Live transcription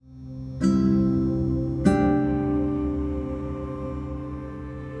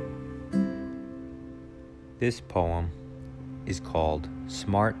This poem is called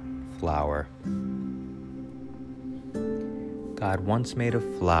Smart Flower. God once made a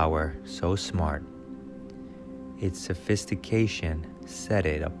flower so smart, its sophistication set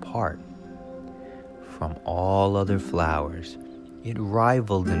it apart. From all other flowers, it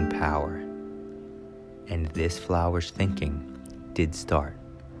rivaled in power, and this flower's thinking did start.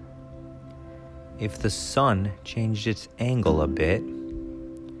 If the sun changed its angle a bit,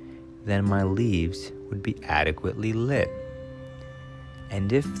 then my leaves would be adequately lit.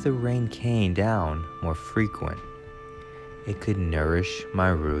 And if the rain came down more frequent, it could nourish my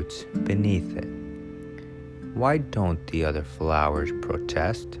roots beneath it. Why don't the other flowers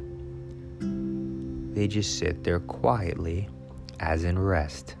protest? They just sit there quietly as in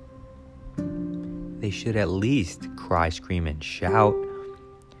rest. They should at least cry, scream, and shout.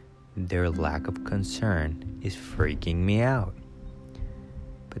 Their lack of concern is freaking me out.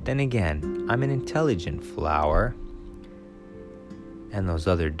 But then again, I'm an intelligent flower, and those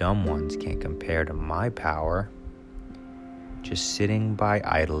other dumb ones can't compare to my power. Just sitting by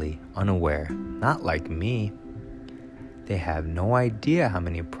idly, unaware, not like me. They have no idea how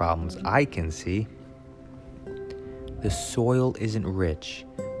many problems I can see. The soil isn't rich.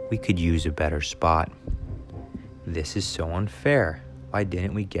 We could use a better spot. This is so unfair. Why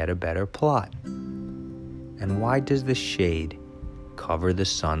didn't we get a better plot? And why does the shade cover the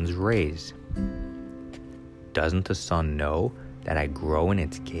sun's rays? Doesn't the sun know that I grow in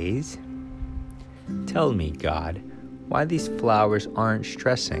its gaze? Tell me, God, why these flowers aren't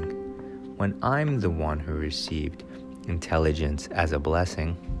stressing when I'm the one who received intelligence as a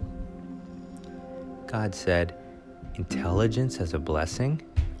blessing. God said, intelligence as a blessing?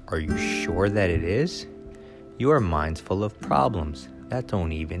 Are you sure that it is? Your mind's full of problems that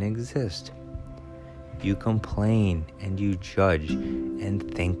don't even exist. You complain and you judge and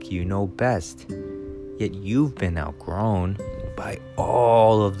think you know best, yet you've been outgrown by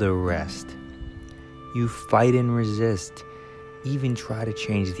all of the rest. You fight and resist, even try to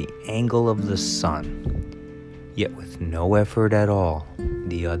change the angle of the sun, yet with no effort at all,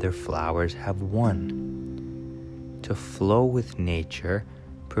 the other flowers have won. To flow with nature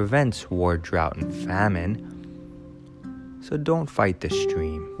prevents war, drought, and famine, so don't fight the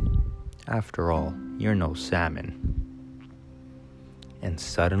stream. After all, you're no salmon. And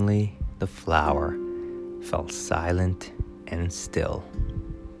suddenly the flower fell silent and still.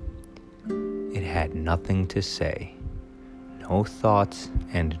 It had nothing to say, no thoughts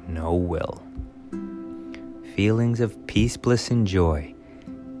and no will. Feelings of peace, bliss, and joy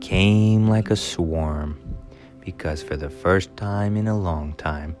came like a swarm, because for the first time in a long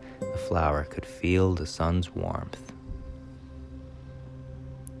time, the flower could feel the sun's warmth.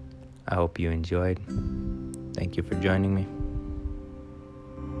 I hope you enjoyed. Thank you for joining me.